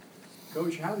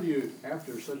Coach, how do you,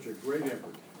 after such a great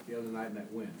effort the other night in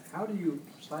that win, how do you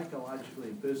psychologically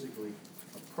and physically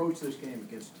approach this game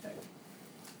against Tech?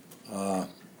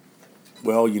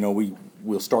 Well,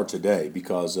 we'll start today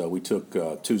because we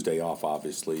took Tuesday off,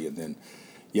 obviously, and then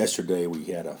yesterday we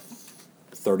had a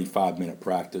 35-minute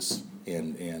practice,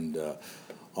 and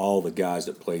all the guys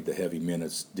that played the heavy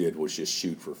minutes did was just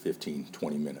shoot for 15,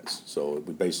 20 minutes. So it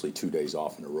was basically 2 days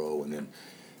off in a row, and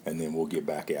then we'll get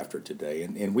back after it today.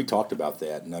 And we talked about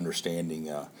that and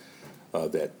understanding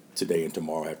that today and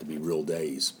tomorrow have to be real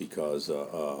days because,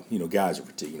 guys are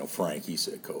fatigued. Frank, he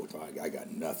said, Coach, I got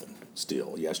nothing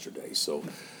still yesterday. So,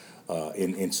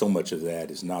 and so much of that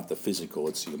is not the physical,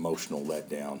 it's the emotional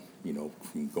letdown,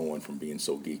 from going from being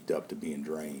so geeked up to being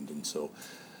drained. And so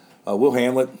we'll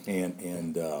handle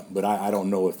it, but I don't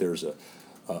know if there's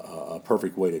a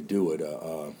perfect way to do it.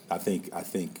 I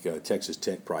think Texas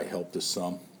Tech probably helped us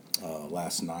some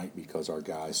last night because our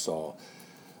guys saw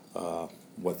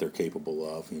what they're capable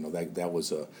of. That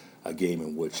was a game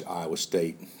in which Iowa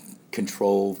State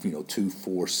controlled, 2,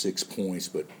 4, 6 points,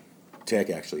 but Tech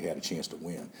actually had a chance to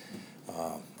win.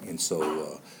 And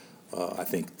so I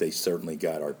think they certainly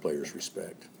got our players'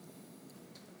 respect.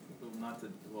 Not to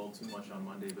dwell too much on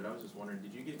Monday, but I was just wondering,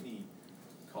 did you get any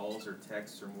calls or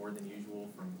texts or more than usual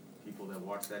from people that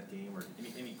watched that game, or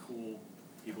any cool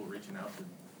people reaching out to?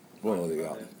 Well,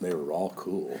 they were all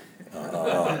cool.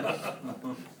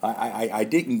 I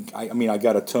didn't. I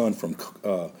got a ton from,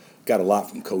 got a lot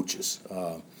from coaches.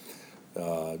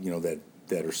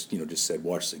 That are just said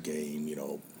watch the game.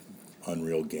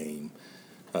 Unreal game,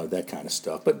 that kind of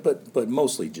stuff. But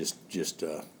mostly just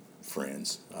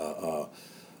friends.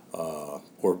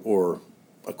 Or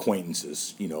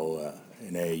acquaintances, an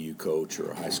AAU coach or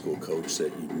a high school coach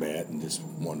that you met and just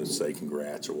wanted to say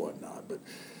congrats or whatnot. But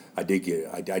I did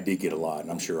get a lot,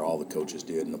 and I'm sure all the coaches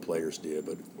did and the players did.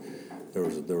 But there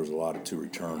was a lot to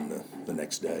return the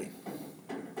next day.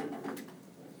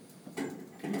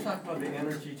 Can you talk about the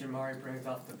energy Jamari brings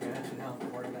off the bench and how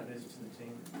important that is to the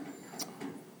team?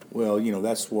 Well,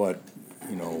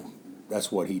 that's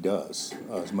what he does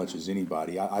as much as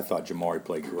anybody. I thought Jamari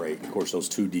played great. Of course, those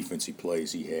 2 defensive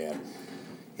plays he had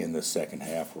in the second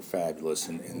half were fabulous.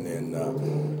 And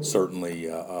then certainly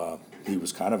he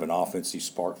was kind of an offensive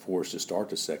spark for us to start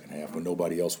the second half when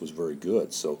nobody else was very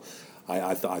good. So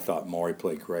I thought Maury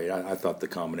played great. I thought the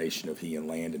combination of he and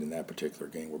Landon in that particular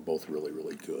game were both really,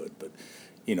 really good. But,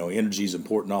 energy is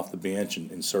important off the bench,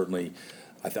 and certainly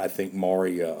I think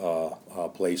Maury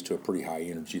plays to a pretty high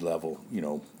energy level,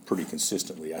 pretty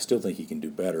consistently. I still think he can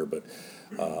do better, but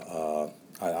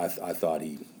I thought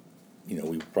we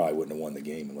probably wouldn't have won the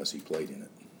game unless he played in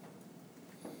it.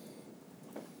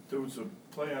 There was a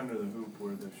play under the hoop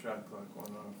where the shot clock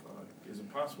went off. Is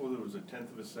it possible there was a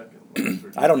tenth of a second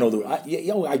left? I don't know.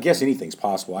 I guess anything's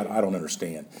possible. I don't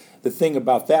understand. The thing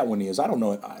about that one is I don't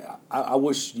know. I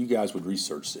wish you guys would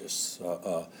research this.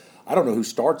 I don't know who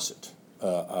starts it.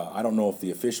 I don't know if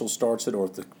the official starts it or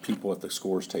if the people at the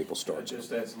scores table starts it. I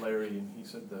just asked Larry, and he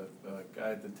said the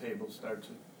guy at the table starts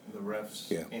it. The refs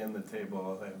and the table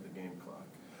all have the game clock.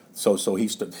 So he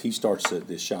starts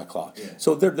the shot clock. Yeah.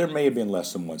 So there may have been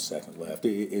less than 1 second left.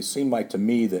 It seemed like to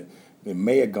me that it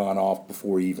may have gone off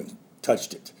before he even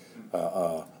touched it.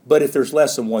 But if there's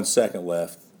less than 1 second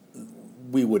left,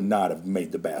 we would not have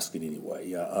made the basket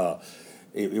anyway.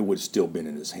 It would have still been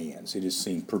in his hands. It just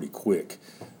seemed pretty quick.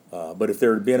 But if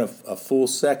there had been a full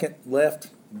second left,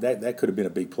 that could have been a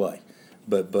big play.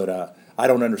 But I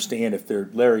don't understand if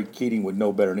Larry Keating would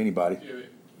know better than anybody. Yeah,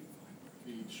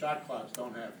 the shot clocks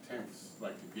don't have tenths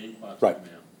like the game clocks Right.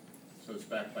 do now. So it's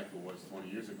back like it was 20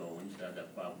 years ago when we used to have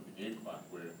that problem with the game clock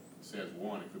where it says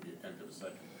 1, it could be a tenth of a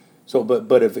second. So,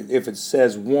 but if it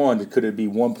says 1, could it be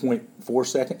 1.4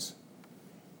 seconds?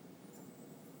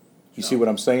 You see what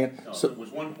I'm saying? No, So, if it was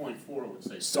 1.4, it would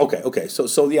say 6. okay.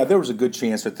 So yeah, there was a good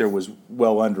chance that there was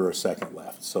well under a second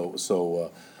left. So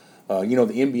the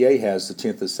NBA has the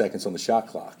tenth of seconds on the shot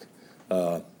clock,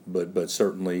 but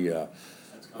certainly.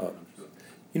 That's common,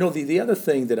 I'm sure. The other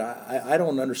thing that I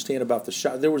don't understand about the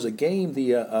shot, there was a game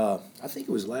I think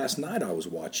it was last night I was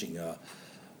watching,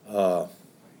 or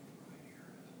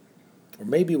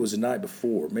maybe it was the night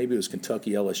before, maybe it was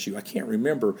Kentucky LSU, I can't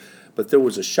remember, but there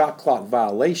was a shot clock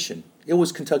violation. It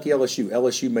was Kentucky LSU.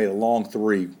 LSU made a long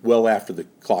 3 well after the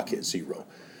clock hit 0.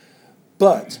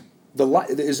 But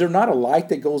is there not a light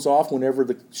that goes off whenever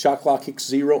the shot clock hits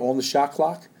 0 on the shot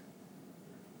clock?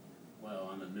 Well,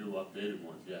 on the new updated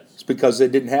ones, yes. It's because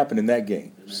it didn't happen in that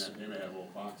game. They may have little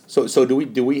clocks. So do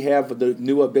we have the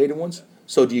new updated ones?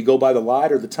 So do you go by the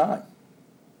light or the time?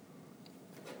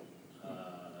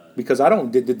 Because I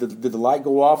don't. Did the light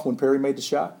go off when Perry made the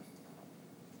shot?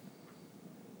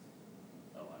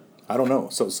 I don't know.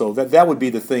 So that would be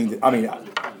the thing that, I mean, Because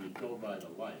it can go by the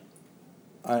light.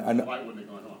 I The know. light wouldn't have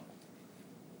gone off.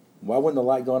 Why wouldn't the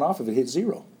light gone off if it hit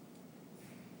zero?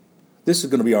 This is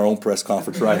going to be our own press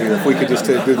conference right here. If we could just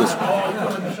do this,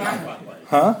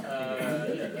 huh?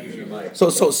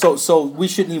 So we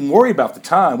shouldn't even worry about the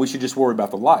time. We should just worry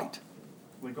about the light.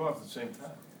 We go off at the same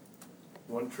time.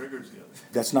 One triggers the other.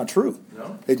 That's not true.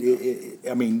 No?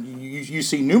 I mean, you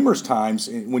see numerous times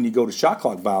when you go to shot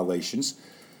clock violations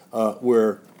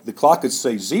where the clock could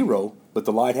say zero, but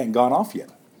the light hadn't gone off yet.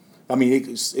 I mean,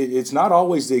 it's not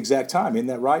always the exact time. Isn't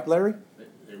that right, Larry?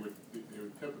 They would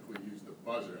typically use the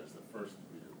buzzer as the first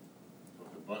reader. So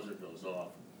if the buzzer goes off,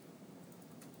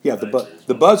 Yeah,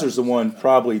 the buzzer's the one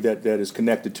probably that is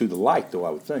connected to the light, though, I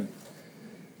would think.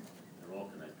 they're all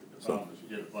connected. The problem is you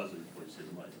get a buzzer before you see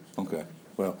the light. Okay.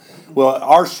 Well,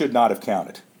 ours should not have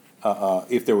counted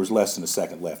if there was less than a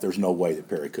second left. There's no way that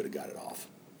Perry could have got it off.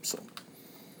 So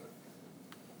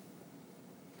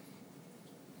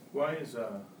Why is,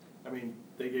 I mean,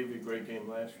 they gave you a great game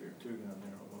last year too down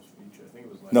there, almost beat you. I think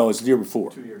it was last. no, it's the year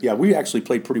before. 2 years. Yeah, we actually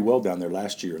played pretty well down there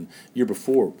last year. And the year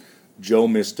before, Joe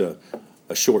missed a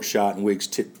short shot and Wiggs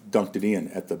dunked it in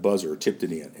at the buzzer, or tipped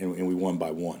it in, and we won by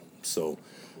one. So.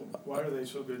 Why are they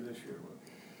so good this year?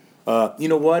 You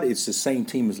know what? It's the same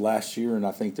team as last year, and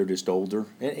I think they're just older.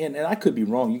 And I could be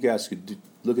wrong. You guys could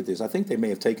look at this. I think they may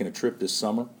have taken a trip this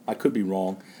summer. I could be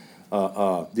wrong.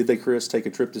 Did they, Chris, take a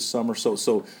trip this summer?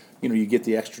 So you get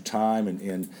the extra time,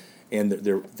 and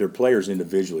their players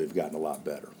individually have gotten a lot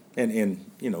better. And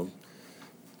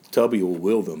Tubby will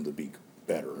will them to be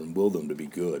better and will them to be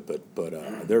good. But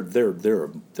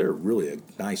they're really a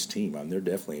nice team. I mean, they're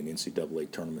definitely an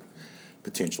NCAA tournament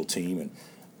potential team. And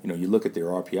you look at their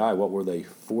RPI. What were they,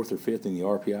 4th or 5th in the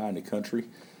RPI in the country?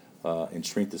 And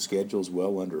strength of schedule is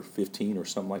well under 15 or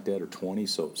something like that, or 20.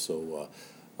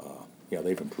 Yeah,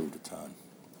 they've improved a ton.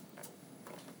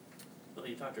 Well,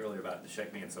 you talked earlier about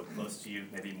Shek being so close to you,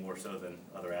 maybe more so than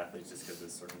other athletes just because of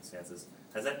his circumstances.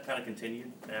 Has that kind of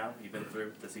continued now? You've been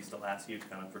through? Does he still ask you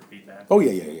kind of for feedback? Oh,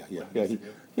 yeah. What he needs to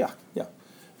do?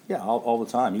 Yeah, all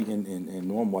the time. And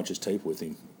Norm watches tape with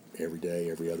him every day,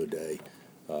 every other day,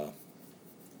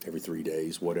 every 3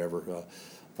 days, whatever.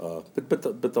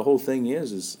 But the whole thing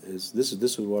is this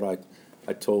is what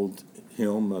I told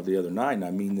him the other night, and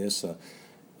I mean this.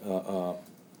 I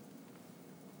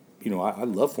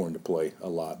love for him to play a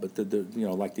lot, but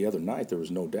like the other night, there was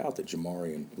no doubt that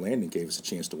Jamari and Landon gave us a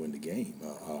chance to win the game.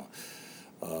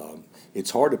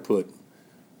 It's hard to put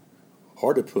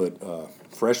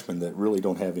freshmen that really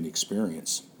don't have any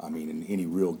experience, I mean, in any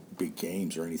real big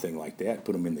games or anything like that,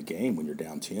 put them in the game when you're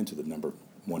down 10 to the number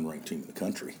 1 ranked team in the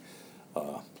country,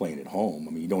 playing at home.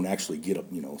 I mean, you don't actually get up,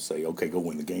 say, okay, go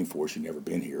win the game for us. You've never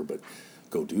been here, but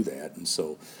go do that. And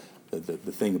so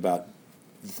the thing about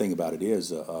it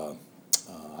is, I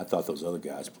thought those other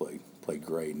guys played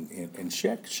great, and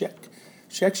Shek's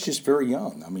just very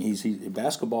young. I mean, he's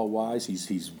basketball wise,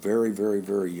 he's very, very,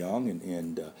 very young,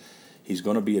 and he's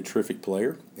going to be a terrific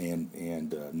player,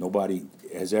 and nobody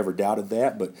has ever doubted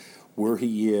that. But where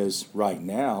he is right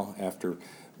now, after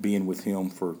being with him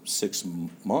for 6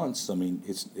 months, I mean,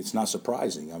 it's not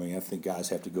surprising. I mean, I think guys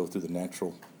have to go through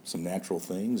some natural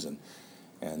things,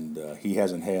 and he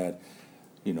hasn't had.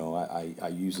 I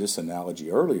used this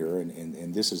analogy earlier,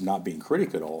 and this is not being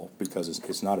critical at all because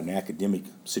it's not an academic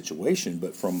situation,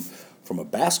 but from a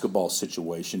basketball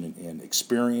situation and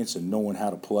experience and knowing how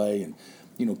to play. And,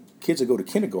 kids that go to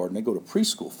kindergarten, they go to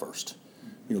preschool first.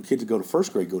 Kids that go to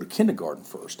first grade go to kindergarten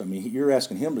first. I mean, you're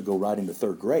asking him to go right into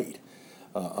 3rd grade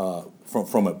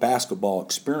from a basketball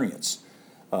experience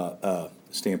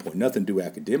standpoint. Nothing to do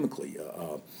academically.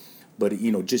 But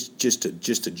just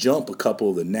to jump a couple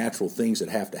of the natural things that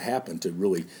have to happen to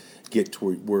really get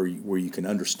to where you can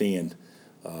understand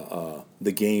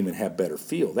the game and have better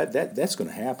feel. That's going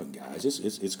to happen, guys.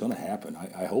 It's going to happen.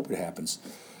 I hope it happens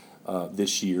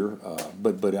this year.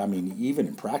 But I mean, even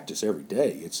in practice every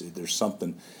day, there's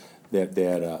something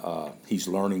that he's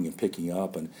learning and picking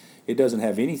up, and it doesn't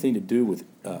have anything to do with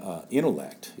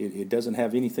intellect. It doesn't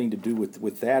have anything to do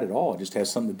with that at all. It just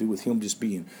has something to do with him just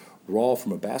being raw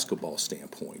from a basketball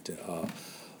standpoint,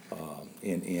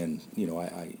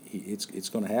 it's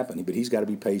going to happen. But he's got to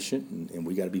be patient, and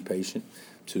we got to be patient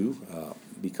too,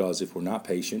 because if we're not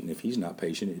patient, and if he's not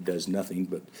patient, it does nothing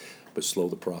but slow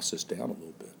the process down a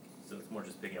little bit. So it's more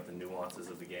just picking up the nuances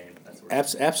of the game.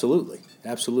 Absolutely.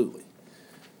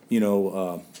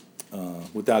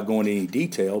 Without going into any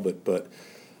detail, but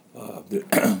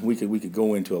we could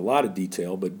go into a lot of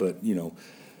detail, but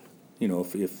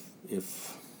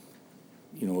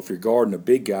if you're guarding a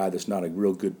big guy that's not a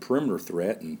real good perimeter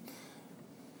threat, and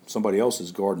somebody else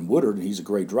is guarding Woodard, and he's a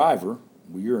great driver.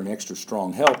 Well, you're an extra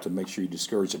strong help to make sure you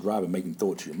discourage the drive and make him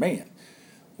throw it to your man.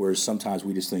 Whereas sometimes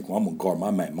we just think, well, I'm going to guard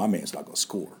my man. My man's not going to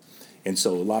score. And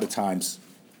so a lot of times,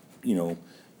 the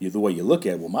way you look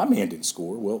at it, well, my man didn't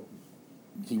score. Well,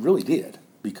 he really did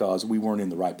because we weren't in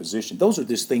the right position. Those are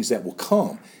just things that will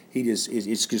come. It's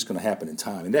just going to happen in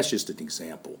time. And that's just an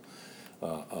example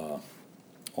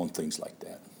on things like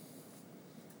that.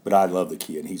 But I love the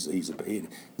kid.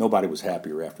 Nobody was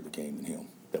happier after the game than him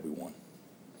that we won.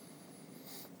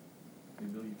 Hey,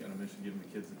 Bill, you kind of mentioned giving the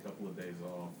kids a couple of days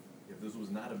off. If this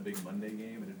was not a big Monday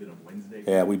game, it had been a Wednesday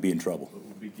game. Yeah, we'd be in trouble.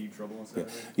 Would we deep trouble on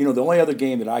Saturday? Yeah. The only other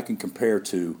game that I can compare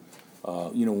to,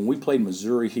 when we played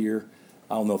Missouri here,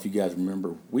 I don't know if you guys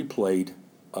remember, we played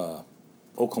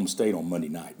Oklahoma State on Monday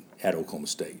night at Oklahoma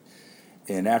State.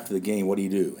 And after the game, what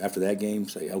do? After that game,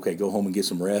 say, okay, go home and get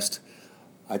some rest.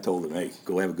 I told them, hey,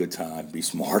 go have a good time, be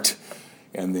smart,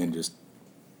 and then just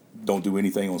don't do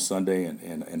anything on Sunday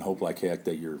and hope like heck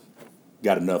that you're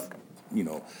got enough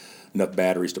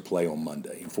batteries to play on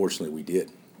Monday. Unfortunately, we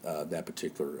did that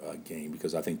particular game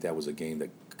because I think that was a game that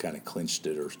kind of clinched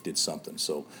it or did something.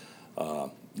 So, I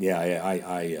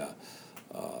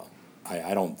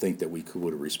don't think that we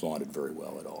would have responded very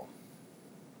well at all.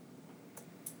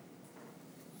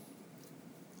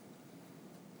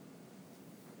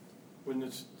 When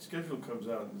the schedule comes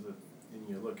out and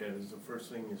you look at it, is the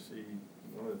first thing you see,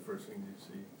 one of the first things you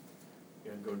see,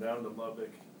 you got to go down to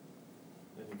Lubbock,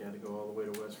 then you got to go all the way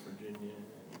to West Virginia.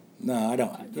 No, I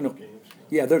don't. Games.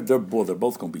 Yeah, they're both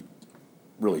going to be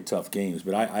really tough games,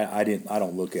 but I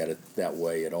don't look at it that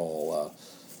way at all.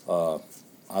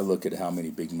 I look at how many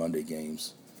big Monday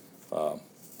games, and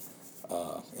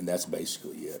that's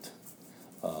basically it.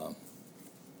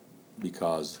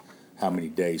 Because how many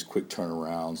days, quick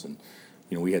turnarounds, and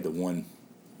we had the one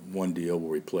deal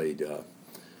where we played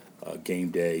game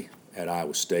day at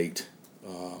Iowa State.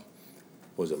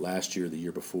 Was it last year or the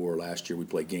year before? Last year we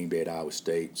played game day at Iowa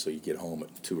State, so you get home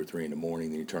at 2 or 3 in the morning,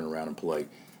 then you turn around and play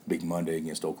big Monday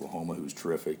against Oklahoma, who's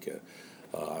terrific.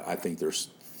 I think those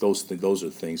are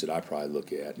the things that I probably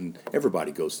look at, and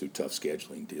everybody goes through tough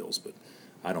scheduling deals, but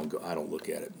I don't look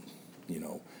at it.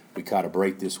 We caught a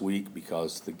break this week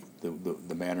because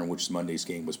the manner in which Monday's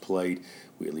game was played,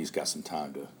 we at least got some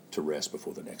time to rest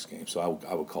before the next game. So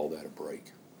I would call that a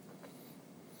break.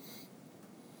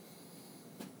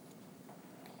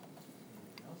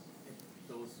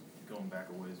 Bill's going back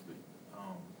a ways, but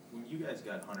when you guys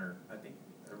got Hunter, I think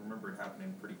I remember it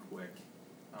happening pretty quick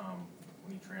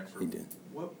when he transferred. He did.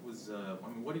 What was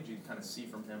what did you kind of see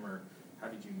from him, or how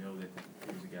did you know that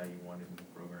he was a guy you wanted in the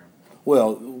program?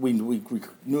 Well, we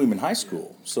knew him in high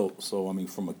school, so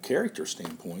from a character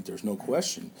standpoint, there's no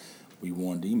question we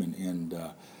wanted him, and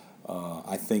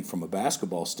I think from a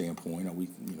basketball standpoint,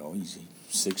 he's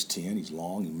 6'10", he's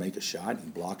long, he can make a shot, he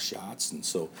can block shots, and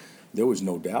so there was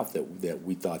no doubt that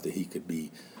we thought that he could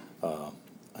be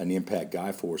an impact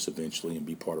guy for us eventually and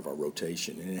be part of our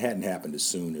rotation, and it hadn't happened as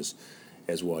soon as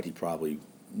what he probably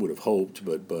would have hoped,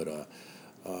 but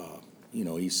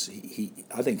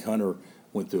I think Hunter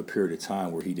went through a period of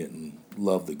time where he didn't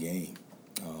love the game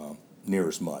near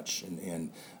as much, and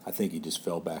I think he just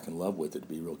fell back in love with it, to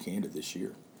be real candid, this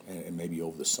year, and maybe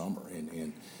over the summer,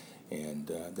 and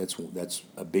that's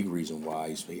a big reason why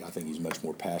I think he's much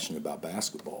more passionate about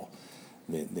basketball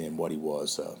than what he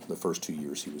was the first 2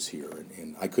 years he was here,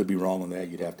 and I could be wrong on that.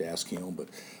 You'd have to ask him, but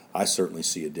I certainly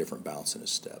see a different bounce in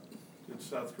his step. Did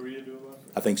South Korea do a lot?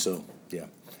 I think so.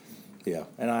 Yeah,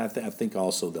 and I think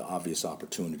also the obvious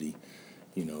opportunity.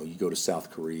 You go to South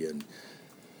Korea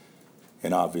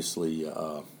and obviously,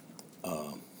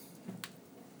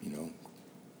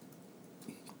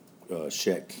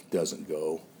 Sheck doesn't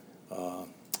go.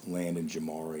 Landon,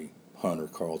 Jamari, Hunter,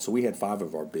 Carl. So we had 5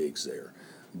 of our bigs there,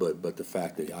 but the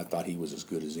fact that I thought he was as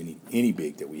good as any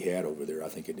big that we had over there, I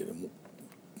think it did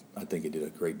a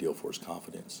great deal for his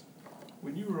confidence.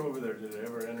 When you were over there, did it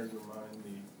ever enter your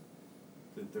mind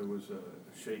that there was a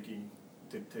shaky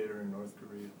dictator in North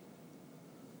Korea?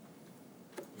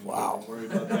 Wow. Worry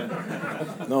about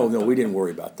that? No, we didn't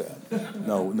worry about that.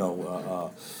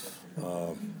 No.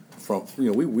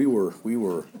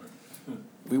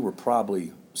 We were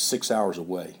probably 6 hours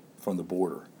away from the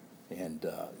border, and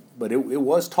but it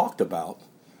was talked about,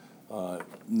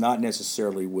 not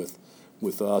necessarily with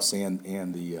us and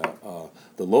the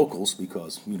locals,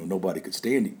 because nobody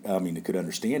could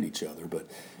understand each other, but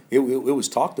it was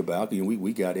talked about.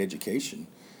 We got education.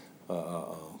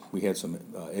 We had some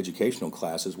educational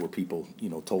classes where people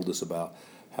told us about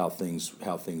how things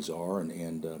are,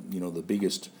 and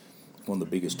one of the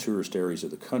biggest tourist areas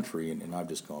of the country, and I've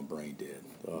just gone brain dead.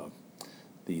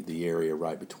 the area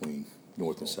right between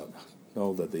north and south.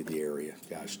 No, the area.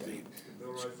 Gosh dang.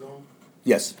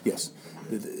 Yes, yes.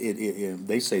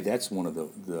 They say that's one of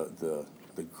the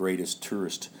greatest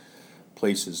tourist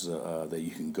places that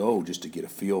you can go just to get a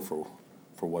feel for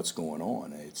what's going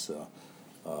on. It's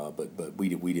but we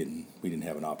didn't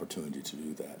have an opportunity to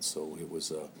do that. So it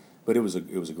was but it was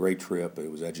a great trip.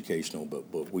 It was educational,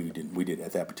 but we did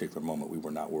at that particular moment we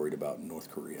were not worried about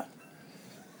North Korea.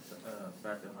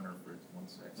 Back to Hunter for 1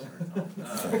 sec.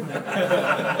 Sorry,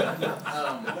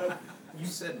 you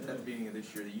said at the beginning of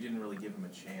this year that you didn't really give him a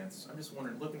chance. I'm just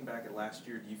wondering, looking back at last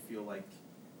year, do you feel like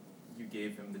you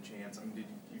gave him the chance? I mean, do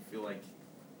you feel like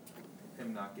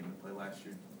him not getting to play last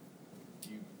year?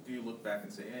 Do you look back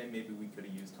and say, hey, maybe we could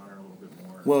have used Hunter a little bit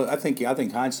more? Well, I think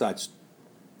hindsight's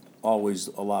always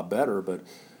a lot better, but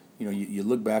you know, you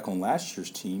look back on last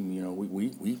year's team. You know,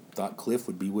 we thought Cliff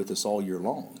would be with us all year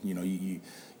long. You know,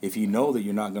 if you know that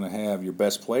you're not going to have your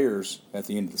best players at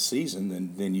the end of the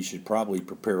season, then you should probably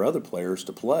prepare other players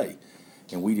to play.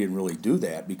 And we didn't really do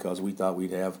that because we thought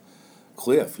we'd have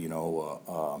Cliff. You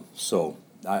know, so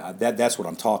that's what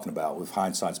I'm talking about with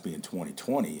hindsight's being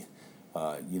 20/20.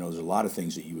 You know, there's a lot of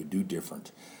things that you would do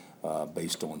different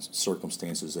based on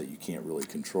circumstances that you can't really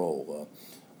control.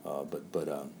 But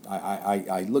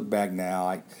I look back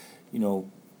now.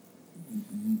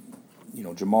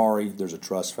 Jamari, there's a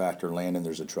trust factor. Landon,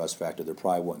 there's a trust factor. There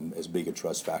probably wasn't as big a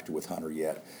trust factor with Hunter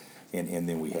yet. And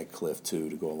then we had Cliff, too,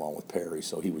 to go along with Perry.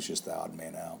 So he was just the odd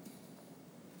man out.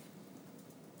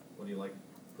 What do you like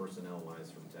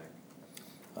personnel-wise from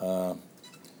Tech?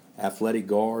 Athletic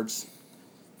guards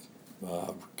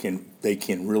can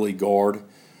really guard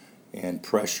and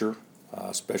pressure,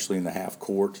 especially in the half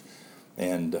court.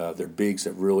 And their bigs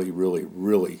have really, really,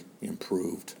 really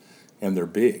improved. And they're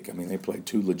big. I mean, they played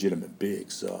two legitimate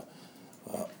bigs. So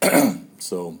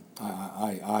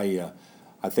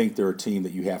I think they're a team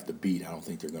that you have to beat. I don't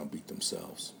think they're going to beat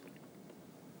themselves.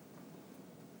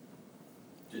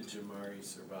 Did Jamari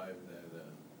survive that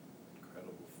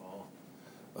incredible fall?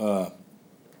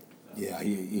 Yeah,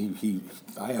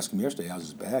 I asked him yesterday how's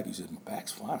his back. He said my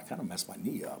back's fine. I kind of messed my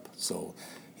knee up, so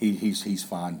he's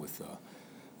fine with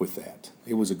that.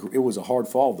 It was a hard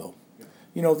fall though.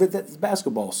 You know that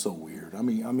basketball's so weird. I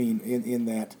mean, in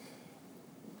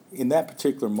that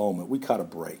particular moment, we caught a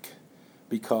break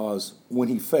because when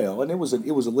he fell, and it was a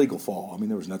legal fall. I mean,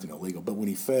 there was nothing illegal, but when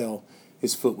he fell,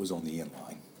 his foot was on the end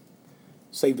line.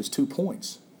 Saved us 2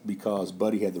 points because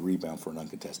Buddy had the rebound for an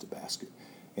uncontested basket,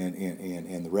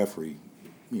 and the referee,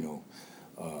 you know,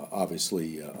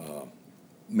 obviously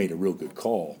made a real good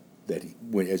call that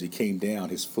as he came down,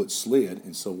 his foot slid,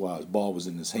 and so while his ball was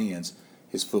in his hands,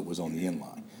 his foot was on the end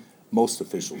line. Most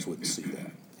officials wouldn't see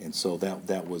that, and so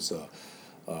that was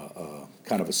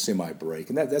kind of a semi-break,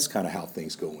 and that's kind of how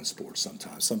things go in sports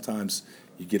sometimes. Sometimes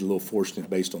you get a little fortunate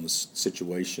based on the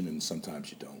situation, and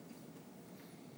sometimes you don't.